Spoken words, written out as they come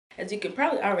As you can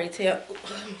probably already tell,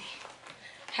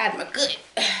 had my good.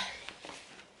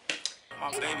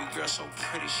 My baby girl so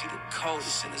pretty, she the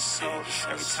coldest in the city.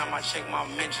 Every time I check my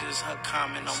mentions, her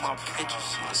comment on my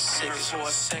pictures, I'm sick for a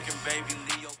second, baby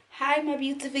Leo. Hi my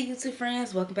beautiful YouTube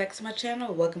friends, welcome back to my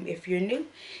channel. Welcome if you're new.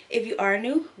 If you are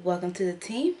new, welcome to the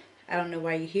team. I don't know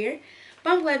why you're here,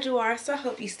 but I'm glad you are, so I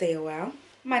hope you stay a while.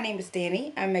 My name is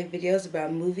Danny. I make videos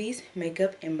about movies,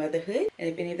 makeup, and motherhood. And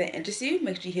if any of that interests you,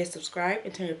 make sure you hit subscribe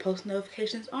and turn your post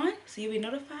notifications on so you'll be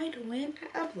notified when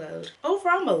I upload.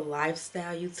 Overall, I'm a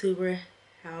lifestyle YouTuber,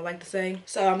 how I like to say.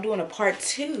 So I'm doing a part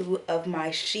 2 of my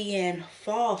Shein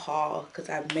fall haul because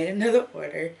I've made another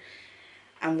order.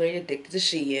 I'm literally addicted to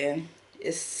Shein.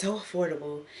 It's so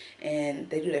affordable and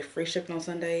they do that free shipping on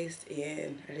Sundays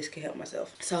and I just can't help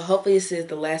myself. So hopefully this is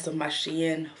the last of my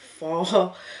Shein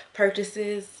fall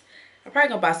purchases. I'm probably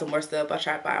gonna buy some more stuff. I'll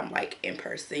try to buy them like in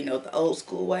person, you know, the old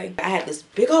school way. I had this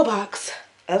big old box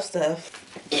of stuff.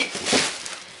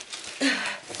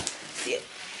 See it?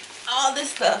 All this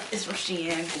stuff is from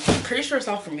Shein. I'm pretty sure it's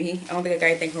all for me. I don't think I got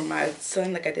anything for my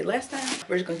son like I did last time.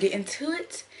 We're just gonna get into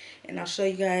it and I'll show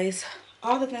you guys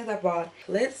all the things I bought.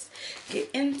 Let's get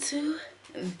into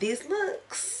these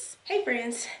looks. Hey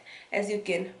friends, as you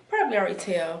can probably already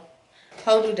tell,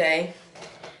 whole new day,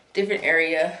 different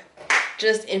area.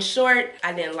 Just in short,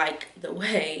 I didn't like the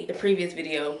way the previous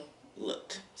video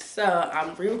looked. So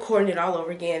I'm re-recording it all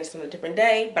over again. It's on a different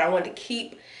day, but I wanted to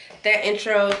keep that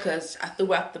intro because I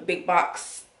threw out the big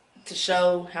box to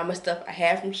show how much stuff I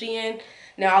have from Shein.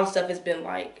 Now all the stuff has been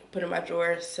like put in my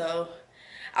drawer, so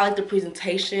I like the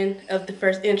presentation of the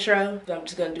first intro, so I'm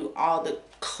just gonna do all the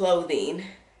clothing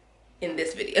in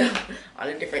this video on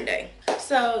a different day.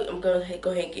 So I'm gonna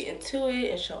go ahead and get into it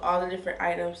and show all the different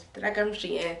items that I got from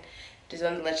Shein. Just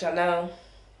wanted to let y'all know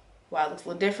while it looks a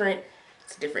little different,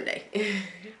 it's a different day.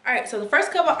 Alright, so the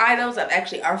first couple items I've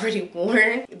actually already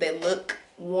worn. If they look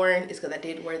worn, it's because I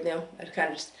did wear them. I kind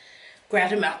of just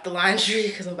grabbed them out the laundry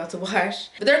because I'm about to wash.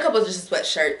 But there are a couple of just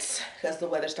sweatshirts because the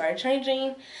weather started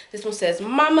changing. This one says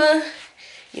mama.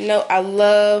 You know I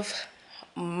love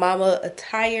mama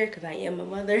attire because I am a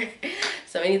mother.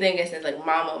 So anything that says like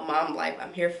mama, mom life,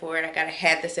 I'm here for it. I got a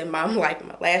hat that said mom life in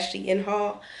my last Shein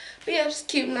haul. But yeah, just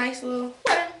cute, nice little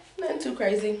sweater. Nothing too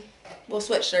crazy. Well,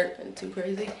 sweatshirt, nothing too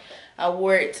crazy. I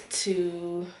wore it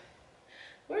to,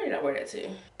 where did I wear that to?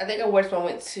 I think I wore it when I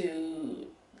went to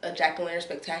a jack-o'-lantern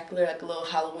spectacular, like a little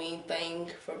Halloween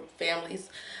thing for families,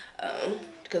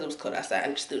 because it was cold outside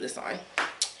and just threw this on.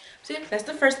 So yeah, that's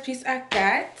the first piece I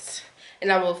got,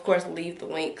 and I will of course leave the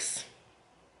links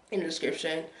in the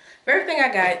description for everything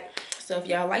I got, so if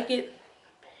y'all like it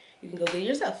you can go get it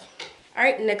yourself. All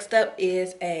right, next up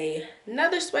is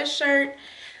another sweatshirt.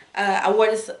 I wore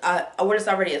this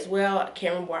already as well. I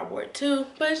can't remember where I wore it to,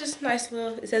 but it's just nice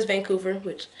little, it says Vancouver,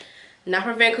 which not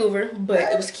from Vancouver, but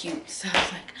it was cute. So I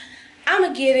was like, I'm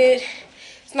gonna get it.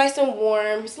 It's nice and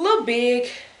warm. It's a little big.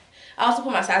 I also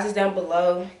put my sizes down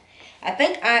below. I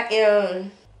think I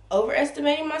am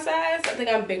overestimating my size. I think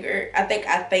I'm bigger. I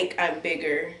think I'm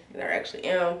bigger than I actually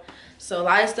am. So a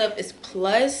lot of stuff is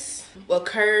plus, well,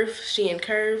 curve, Shein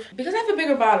curve, because I have a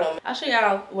bigger bottom. I'll show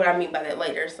y'all what I mean by that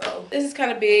later. So this is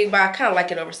kind of big, but I kind of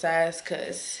like it oversized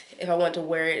because if I want to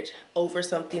wear it over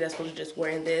something that's supposed to just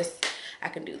wearing this, I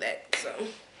can do that. So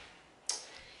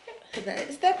yeah, that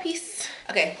is that piece.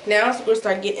 Okay, now we'll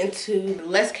start getting into the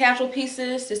less casual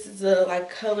pieces. This is a like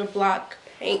color block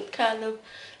paint kind of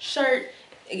shirt.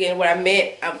 Again, what I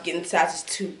meant, I'm getting sizes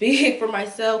too big for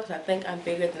myself because I think I'm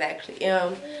bigger than I actually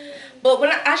am. But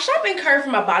when I shop in curve for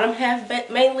my bottom half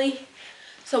mainly,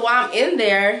 so while I'm in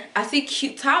there, I see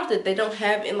cute tops that they don't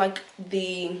have in like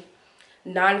the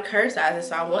non-curve sizes,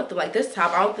 so I want them. Like this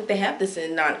top, I don't think they have this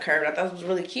in non-curve. I thought it was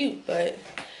really cute, but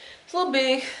it's a little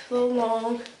big, a little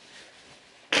long,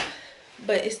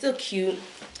 but it's still cute.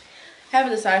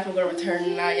 Haven't decided if I'm gonna return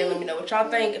it or not. Y'all let me know what y'all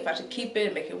think, if I should keep it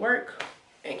and make it work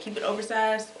and keep it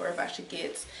oversized, or if I should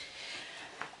get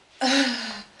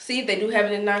see if they do have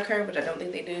it in non-curve, which I don't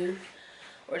think they do,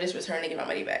 or just return and get my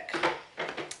money back.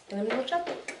 And let me know what y'all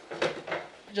think.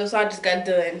 Josiah just got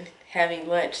done having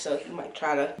lunch, so he might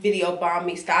try to video bomb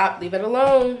me. Stop, leave it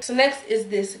alone. So next is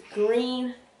this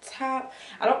green top.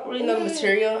 I don't really know the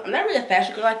material. I'm not really a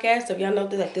fashion girl like that, so if y'all know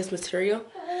like this material,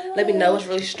 let me know. It's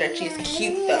really stretchy. It's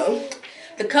cute though.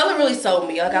 The color really sold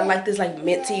me. Like I like this like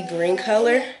minty green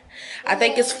color. I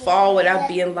think it's fall without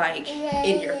being like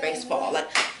in your face fall.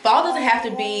 Like fall doesn't have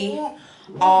to be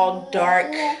all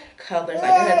dark colors.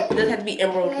 Like it doesn't have to be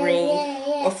emerald green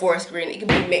or forest green. It can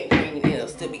be mint green and it'll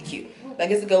still be cute.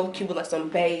 Like it's to go cute with like some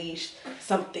beige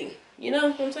something. You know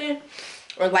what I'm saying?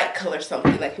 Or light color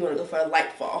something. Like you want to go for a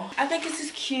light fall. I think this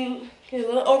is cute. It's a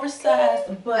little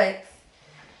oversized, but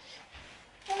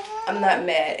I'm not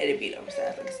mad at it being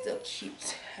oversized. Like, it's still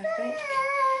cute, I think.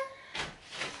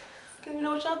 Let me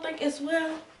know what y'all think as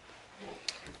well.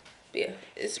 But yeah,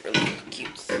 it's really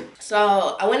cute.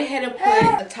 So I went ahead and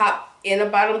put the top and the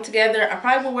bottom together. I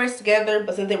probably would wear this together,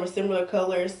 but since they were similar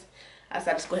colors, I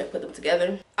decided to just go ahead and put them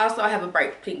together. Also, I have a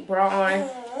bright pink bra on.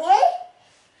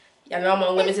 Y'all know I'm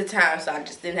on limited time, so I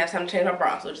just didn't have time to change my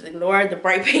bra. So just ignore the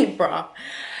bright pink bra.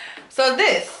 So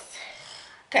this,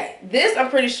 okay, this I'm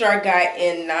pretty sure I got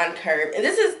in non-curve. And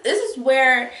this is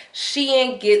where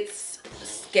Shein gets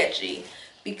sketchy.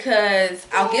 Because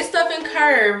I'll get stuff in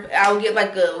curve, I'll get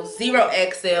like a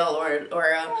 0XL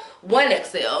or a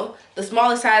 1XL, the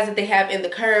smallest size that they have in the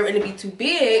curve, and it'd be too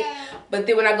big. But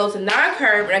then when I go to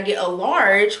non-curve and I get a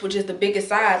large, which is the biggest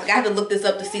size, like I had to look this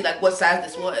up to see like what size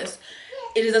this was.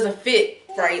 It just doesn't fit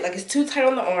right. Like, it's too tight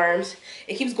on the arms.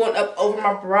 It keeps going up over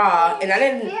my bra, and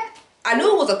I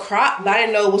knew it was a crop, but I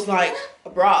didn't know it was like a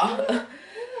bra.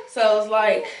 So it's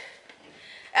like,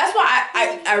 that's why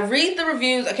I read the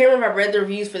reviews. I can't remember if I read the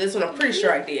reviews for this one. I'm pretty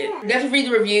sure I did. Definitely read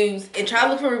the reviews and try to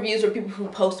look for reviews for people who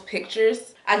post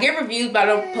pictures. I get reviews, but I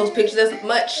don't post pictures as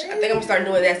much. I think I'm gonna start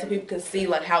doing that so people can see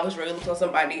like how this really looks on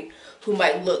somebody who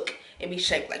might look and be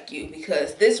shaped like you,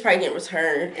 because this is probably getting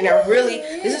returned. And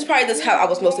this is probably the top I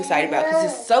was most excited about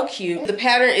because it's so cute. The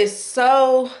pattern is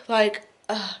so like,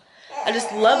 I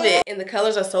just love it. And the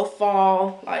colors are so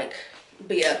fall, like,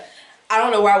 but yeah, I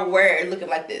don't know where I would wear it looking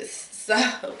like this. So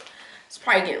it's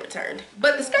probably getting returned.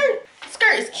 But the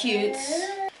skirt is cute.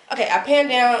 Okay, I panned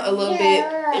down a little bit.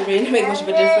 It really didn't make much of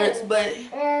a difference, but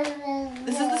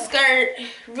this is the skirt.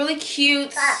 Really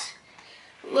cute.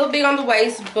 A little big on the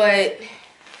waist, but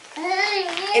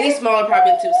any smaller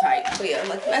probably too tight. But yeah,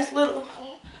 like nice little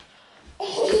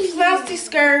flouncy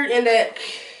skirt in that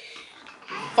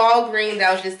fall green that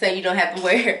I was just saying you don't have to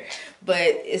wear, but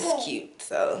it's cute.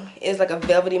 So it's like a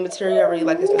velvety material. I really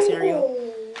like this material.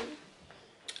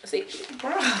 See,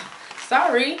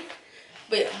 sorry,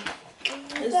 but yeah,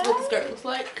 this is what the skirt looks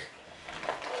like.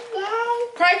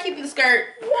 Probably keeping the skirt,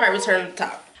 probably return the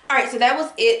top. All right, so that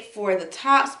was it for the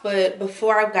tops, but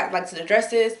before I got like to the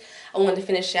dresses, I wanted to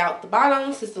finish out the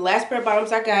bottoms. This is the last pair of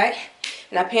bottoms I got,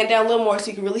 and I panned down a little more so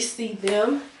you can really see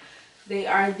them. They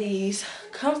are these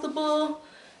comfortable,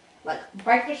 like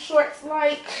biker shorts.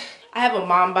 Like, I have a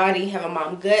mom body, have a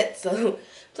mom gut, so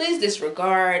please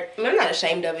disregard. I mean, I'm not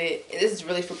ashamed of it. This is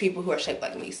really for people who are shaped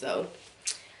like me. So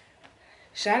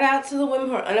shout out to the women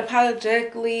who are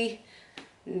unapologetically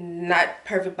not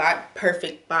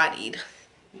perfect bodied,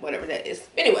 whatever that is.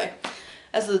 Anyway,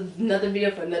 that's another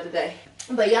video for another day.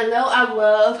 But y'all know I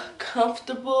love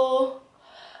comfortable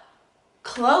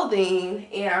clothing,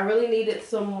 and I really needed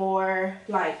some more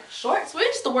like shorts, which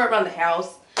is to wear around the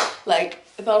house. Like,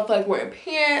 if I don't feel like wearing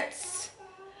pants,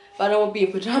 if I don't want to be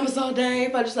in pajamas all day,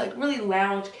 if I just like really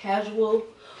lounge casual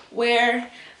wear,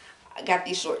 I got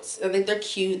these shorts. I think they're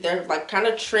cute. They're like kind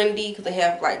of trendy because they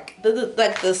have like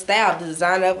the style, the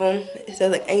design of them. It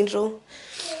says like angel,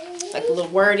 like a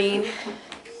little wording,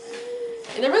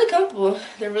 and they're really comfortable.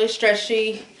 They're really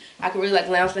stretchy. I can really like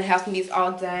lounge in the house in these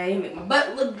all day, make my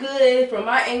butt look good from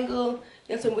my angle.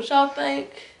 That's what y'all think.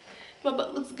 My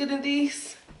butt looks good in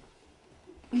these.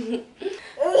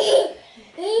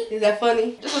 Is that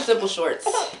funny? Just some simple shorts.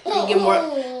 You can get more.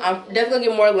 I'm definitely gonna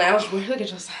get more loungewear. Look at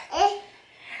your side.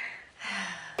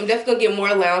 I'm definitely gonna get more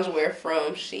loungewear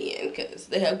from Shein because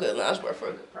they have good loungewear for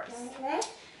a good price.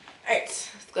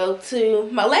 Alright, let's go to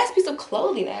my last piece of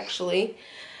clothing actually,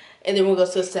 and then we'll go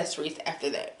to accessories after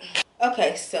that.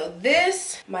 Okay, so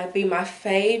this might be my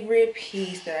favorite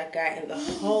piece that I got in the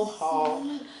whole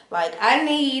haul. Like, I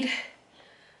need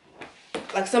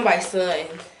like somebody's son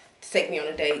to take me on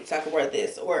a date so I can wear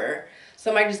this, or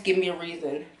somebody just give me a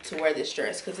reason to wear this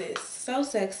dress because it's so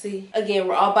sexy. Again,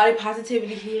 we're all body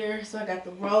positivity here, so I got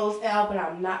the rolls out, but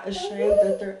I'm not ashamed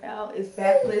that they're out. It's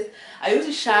backless. I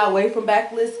usually shy away from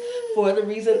backless for the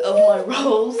reason of my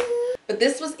rolls, but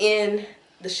this was in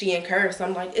the Shein curve, so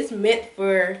I'm like, it's meant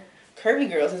for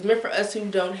curvy girls. It's meant for us who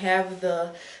don't have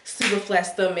the super flat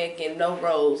stomach and no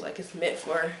rolls. Like, it's meant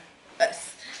for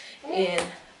us, and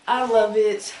I love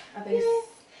it. I think it's,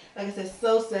 like I said,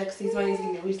 so sexy. Somebody needs to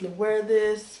give me a reason to wear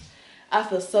this. I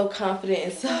feel so confident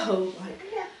and so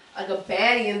like a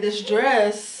baddie in this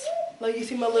dress. Like, you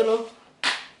see my little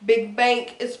big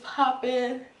bank is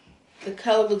popping. The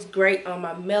color looks great on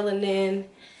my melanin.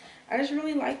 I just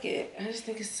really like it. I just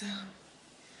think it's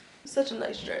such a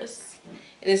nice dress.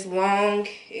 And it's long.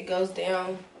 It goes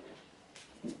down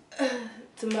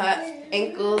to my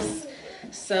ankles.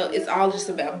 So it's all just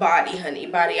about body, honey.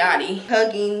 Body-oddy.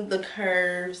 Hugging the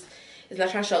curves. It's not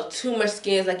trying to show too much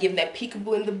skin. It's like giving that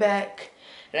peekaboo in the back.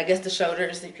 And I guess the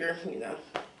shoulders if you're, you know,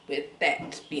 with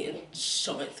that being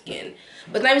showing skin.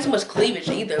 But it's not even too much cleavage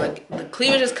either. Like the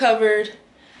cleavage is covered.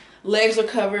 Legs are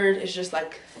covered. It's just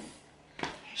like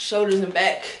shoulders and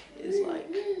back is like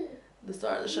the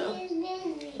star of the show.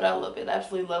 But I love it. I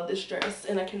absolutely love this dress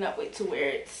and I cannot wait to wear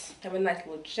it. I have a nice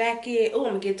little jacket. Oh,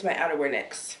 I'm gonna get to my outerwear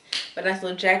next. But a nice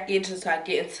little jacket just so I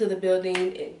get into the building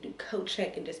and do coat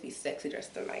check and just be sexy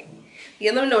dressed tonight.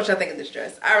 Yeah, let me know what y'all think of this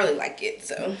dress. I really like it.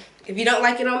 So if you don't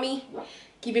like it on me,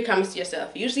 keep your comments to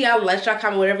yourself. Usually I'll let y'all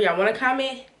comment whatever y'all want to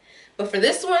comment. But for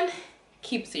this one,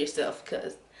 keep it to yourself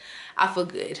because I feel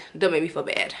good. Don't make me feel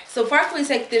bad. So before I fully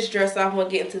take this dress off, I'm gonna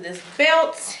get into this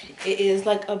belt. It is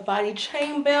like a body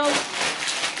chain belt.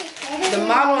 The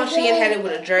model on Shein had it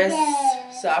with a dress,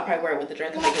 so I'll probably wear it with the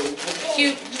dress. I think it was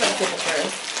cute, just like a simple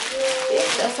dress. Yeah,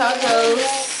 that's how it goes.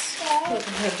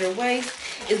 Look at your waist.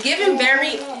 It's giving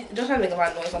very. Don't try to make a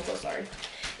lot of noise. I'm so sorry.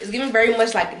 It's giving very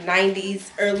much like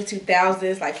 90s, early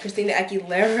 2000s, like Christina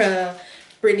Aguilera,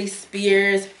 Britney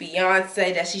Spears,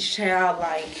 Beyonce. That's she's child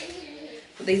like.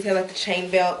 They say like the chain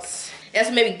belts. That's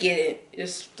what made me get it.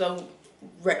 It's so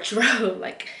retro,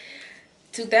 like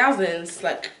 2000s,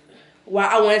 like what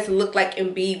I wanted to look like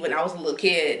and be when I was a little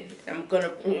kid. We're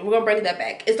gonna bring that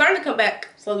back. It's starting to come back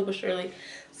slowly but surely.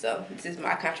 So this is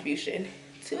my contribution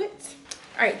to it.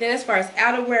 All right, then as far as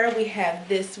outerwear, we have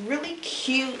this really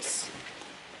cute,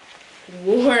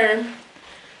 warm.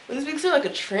 This looks like a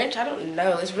trench. I don't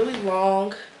know. It's really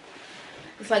long.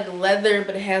 It's like leather,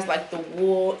 but it has like the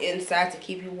wool inside to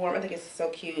keep you warm. I think it's so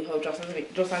cute. Hope Josiah's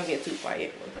getting too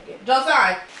quiet.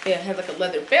 Josiah! Yeah, it has like a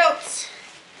leather belt.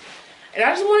 And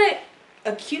I just wanted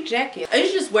a cute jacket. I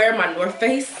usually just wear my North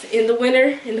Face in the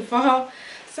winter, in the fall.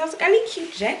 So I was like, I need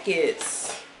cute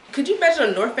jackets. Could you imagine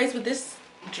a North Face with this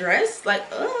dress? Like,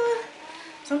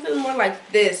 something more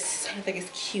like this. I think it's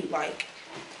cute. Like,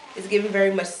 it's giving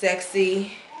very much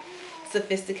sexy,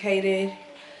 sophisticated.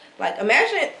 Like,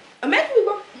 imagine we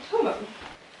both, hold on.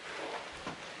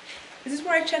 Is this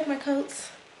where I check my coats?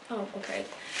 Oh, okay.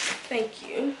 Thank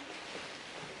you.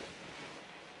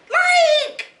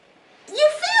 Like, you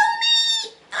feel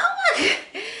me? Oh my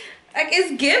God. Like,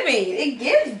 it's giving. It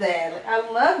gives that. Like,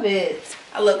 I love it.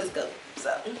 I love this coat.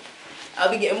 So,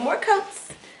 I'll be getting more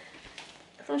coats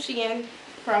from Shein,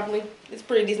 probably. It's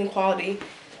pretty decent quality.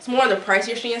 It's more on the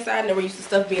pricier Shein side. Never used to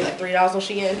stuff being like $3 on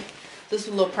Shein. This is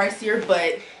a little pricier,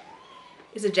 but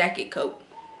it's a jacket coat.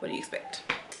 What do you expect?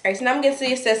 Alright, so now I'm getting to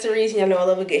the accessories. Y'all know I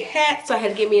love a good hat, so I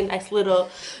had to get me a nice little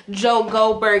Joe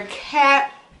Goldberg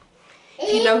hat.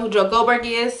 If you know who Joe Goldberg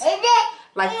is,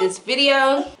 like this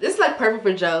video. This is like perfect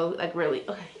for Joe, like really.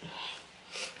 Okay.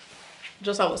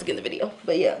 Joe's almost getting the video,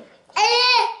 but yeah.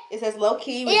 It says low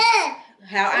key.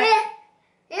 How I.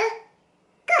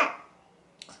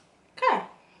 Okay.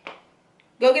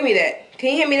 Go give me that.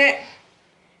 Can you hand me that?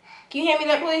 Can you hand me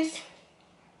that, please?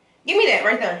 Give me that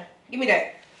right there. Give me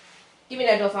that. Give me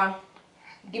that, Josiah.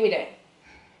 Give me that.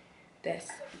 That's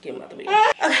give him out the video.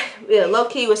 Okay, yeah, low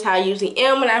key was how I usually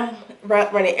am when I'm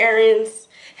running errands,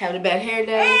 having a bad hair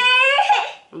day.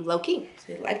 I'm low key.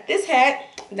 So like this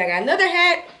hat. And I got another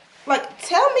hat. Like,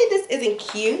 tell me this isn't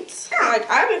cute. Like,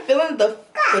 I've been feeling the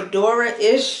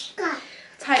fedora-ish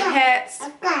type hats.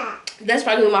 That's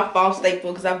probably my fall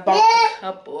staple because I bought a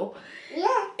couple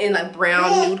in like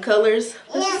brown nude colors.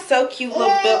 This is so cute,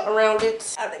 little belt around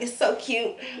it. I think it's so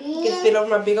cute. You can fit over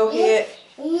my big old head.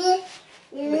 Cute.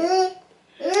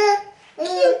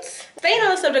 Staying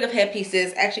on the subject of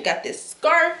headpieces, I actually got this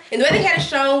scarf. And the way they had it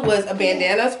shown was a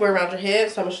bandana to wear around your head.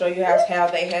 So I'm going to show you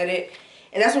how they had it.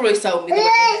 And that's what really sold me the way they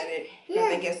had it. I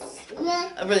think it's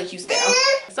a really cute style.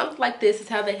 Something like this is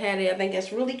how they had it. I think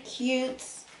it's really cute.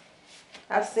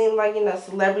 I've seen like, you know,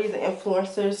 celebrities and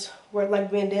influencers wear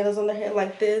like bandanas on their head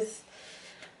like this.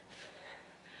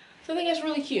 So I think it's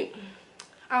really cute.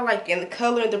 I like it. And the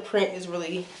color and the print is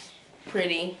really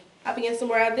pretty. I'll be getting some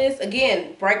more out of this.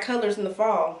 Again, bright colors in the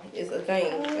fall is a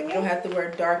thing. Like, you don't have to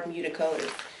wear dark muted colors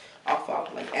all fall.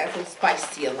 Like, add some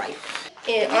spice to your life.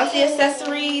 And on the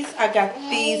accessories, I got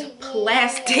these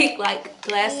plastic like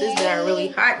glasses that are really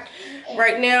hot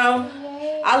right now.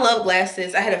 I love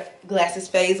glasses. I had a glasses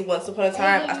phase once upon a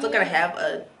time. I still gotta have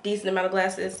a decent amount of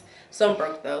glasses. Some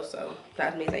broke though, so not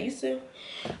as many as I used to.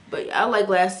 But yeah, I like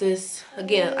glasses.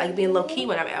 Again, I like being low key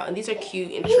when I'm out. And these are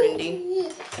cute and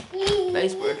trendy.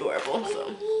 These were adorable,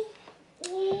 so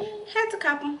had to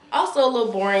cop them. Also a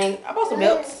little boring. I bought some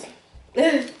belts.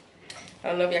 I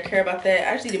don't know if y'all care about that.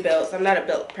 I just need the belts. I'm not a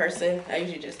belt person. I don't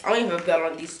even have a belt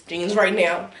on these jeans right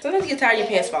now. Sometimes you get tired of your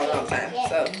pants falling all the time.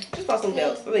 So just bought some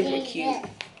belts. I think they're cute.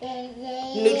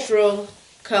 Neutral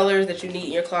colors that you need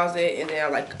in your closet, and then I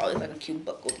like always like a cute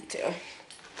buckle detail.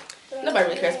 Nobody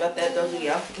really cares about that though, do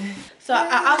y'all? So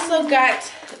I also got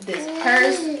this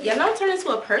purse. Y'all know I'm turning into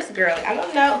a purse girl. I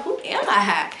don't know, who am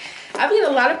I? I've been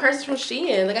getting a lot of purses from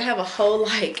Shein. Like I have a whole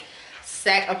like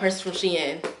sack of purses from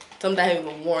Shein. Some that I haven't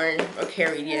even worn or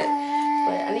carried yet.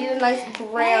 But I need a nice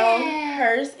brown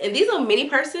purse. And these little mini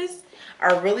purses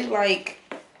are really like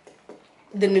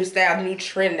the new style, the new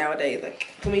trend nowadays. Like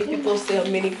so many people sell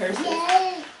mini purses.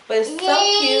 But it's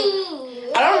so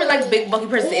cute. I don't really like big bulky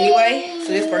purses anyway,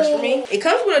 so this works for me. It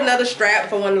comes with another strap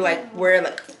if I want to like wear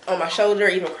like on my shoulder or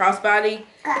even crossbody.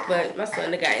 But my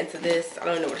son got into this. I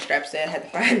don't know what the strap said. I had to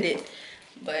find it.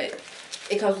 But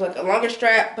it comes with like a longer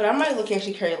strap. But I might look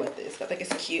actually carry it like this. I think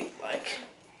it's cute. Like,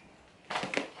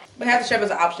 but I have the strap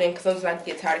as an option because sometimes I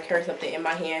get tired of carrying something in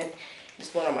my hand,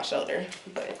 just one on my shoulder.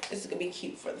 But this is gonna be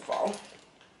cute for the fall.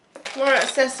 More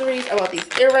accessories. I bought these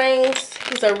earrings.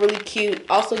 These are really cute.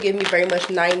 Also give me very much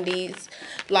 90s.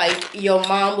 Like your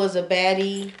mom was a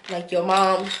baddie. Like your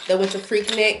mom that went to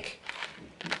Freaknik.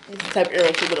 This is the type of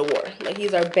earrings she would have wore. Like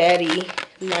these are baddie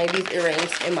 90s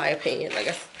earrings in my opinion. Like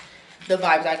that's the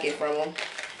vibes I get from them.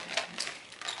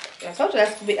 And I told you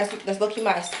that's low-key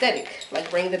my aesthetic. Like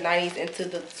bring the 90s into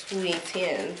the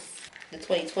 2010s. The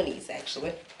 2020s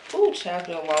actually. Ooh, child,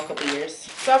 been a long couple years.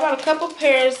 So I bought a couple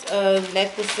pairs of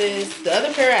necklaces. The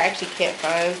other pair I actually can't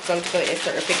find, so I'm just gonna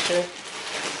insert a picture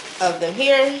of them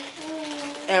here.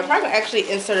 And I'm probably gonna actually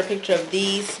insert a picture of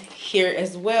these here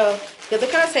as well, because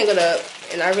they're kind of tangled up,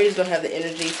 and I really just don't have the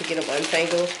energy to get them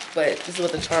untangled. But this is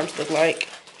what the charms look like.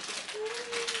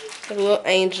 A little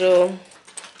angel,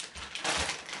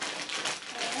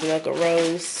 like a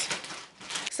rose.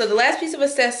 So the last piece of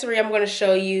accessory I'm going to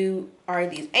show you are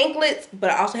these anklets, but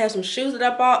I also have some shoes that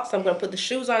I bought, so I'm going to put the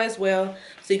shoes on as well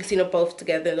so you can see them both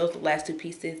together. Those are the last two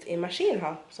pieces in my Shein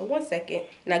haul. So 1 second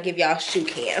and I'll give y'all a shoe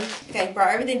cam. Okay, brought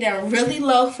everything down really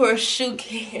low for a shoe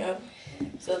cam,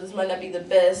 so this might not be the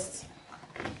best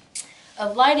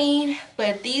of lighting,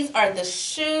 but these are the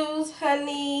shoes,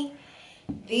 honey.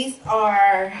 These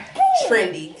are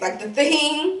trendy. Like the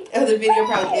theme of the video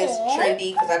probably is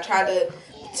trendy because I try to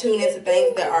tune into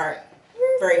things that are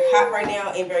very hot right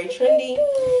now and very trendy.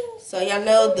 So y'all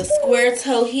know the square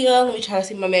toe heel. Let me try to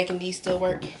see if my Mac and D still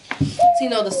work. So you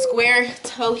know the square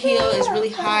toe heel is really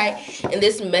high, and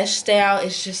this mesh style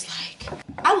is just like,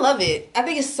 I love it. I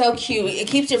think it's so cute. It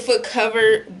keeps your foot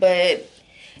covered, but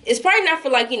it's probably not for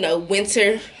like, you know,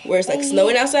 winter where it's like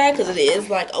snowing outside because it is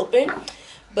like open.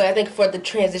 But I think for the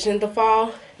transition to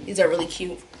fall, these are really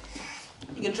cute.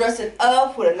 You can dress it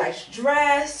up with a nice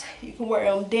dress. You can wear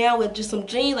them down with just some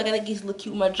jeans. Like I think these look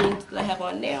cute with my jeans that I have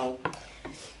on now.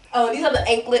 Oh, these are the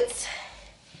anklets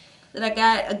that I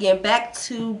got. Again, back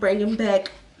to bringing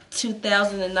back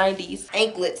 2090s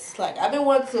anklets. Like I've been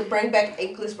wanting to bring back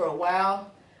anklets for a while.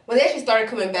 When they actually started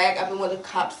coming back, I've been wanting to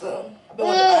cop some. I've been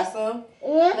wanting to buy some.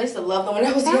 I used to love them when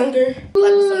I was younger. Like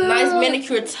with some nice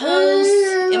manicured toes.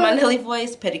 In my Nelly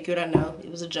voice, pedicure, I know. It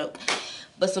was a joke.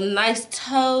 But some nice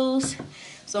toes.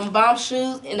 Some bomb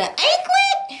shoes and an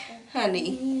anklet,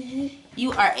 honey.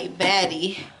 You are a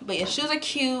baddie. But your shoes are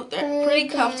cute. They're pretty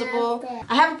comfortable.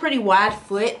 I have a pretty wide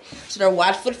foot, so they're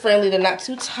wide foot friendly. They're not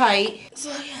too tight.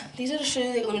 So yeah, these are the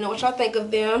shoes. Let me know what y'all think of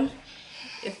them.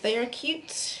 If they are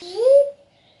cute.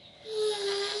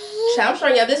 I'm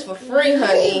showing y'all this for free,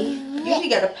 honey. You usually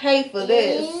gotta pay for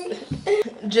this.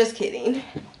 Just kidding.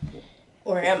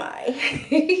 Or am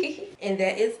I? And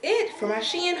that is it for my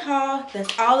Shein haul.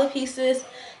 That's all the pieces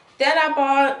that I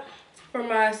bought for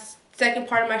my second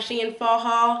part of my Shein fall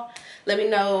haul. Let me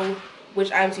know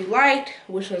which items you liked,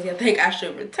 which ones you think I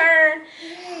should return.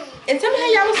 And tell me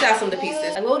how y'all would style some of the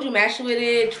pieces. Like what would you match with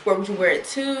it? Where would you wear it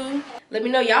to? Let me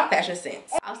know y'all fashion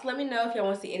sense. Also let me know if y'all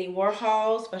want to see any more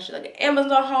hauls. If I should like an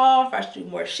Amazon haul, if I should do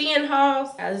more Shein hauls.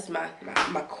 Now, this is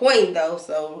my queen though,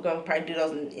 so we're gonna probably do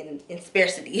those in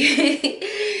scarcity.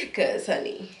 Cause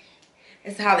honey,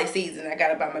 it's the holiday season. I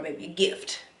gotta buy my baby a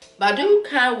gift. But I do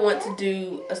kind of want to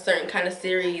do a certain kind of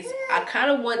series. I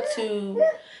kind of want to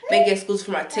make it exclusive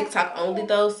for my TikTok only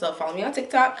though. So follow me on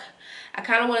TikTok. I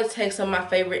kind of want to take some of my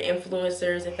favorite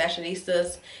influencers and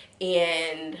fashionistas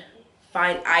and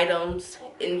find items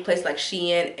in places like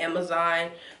Shein, Amazon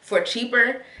for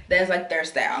cheaper. That's like their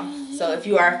style. So if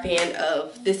you are a fan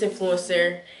of this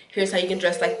influencer, here's how you can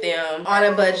dress like them on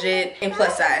a budget and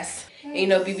plus size. And you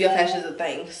know BBL fashion is a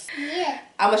thing.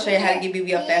 I'm gonna show you how to get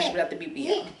BBL fashion without the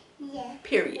BBL.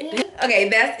 Period. Okay,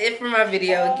 that's it for my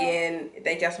video again.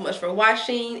 Thank y'all so much for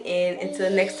watching, and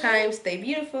until next time, stay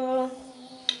beautiful.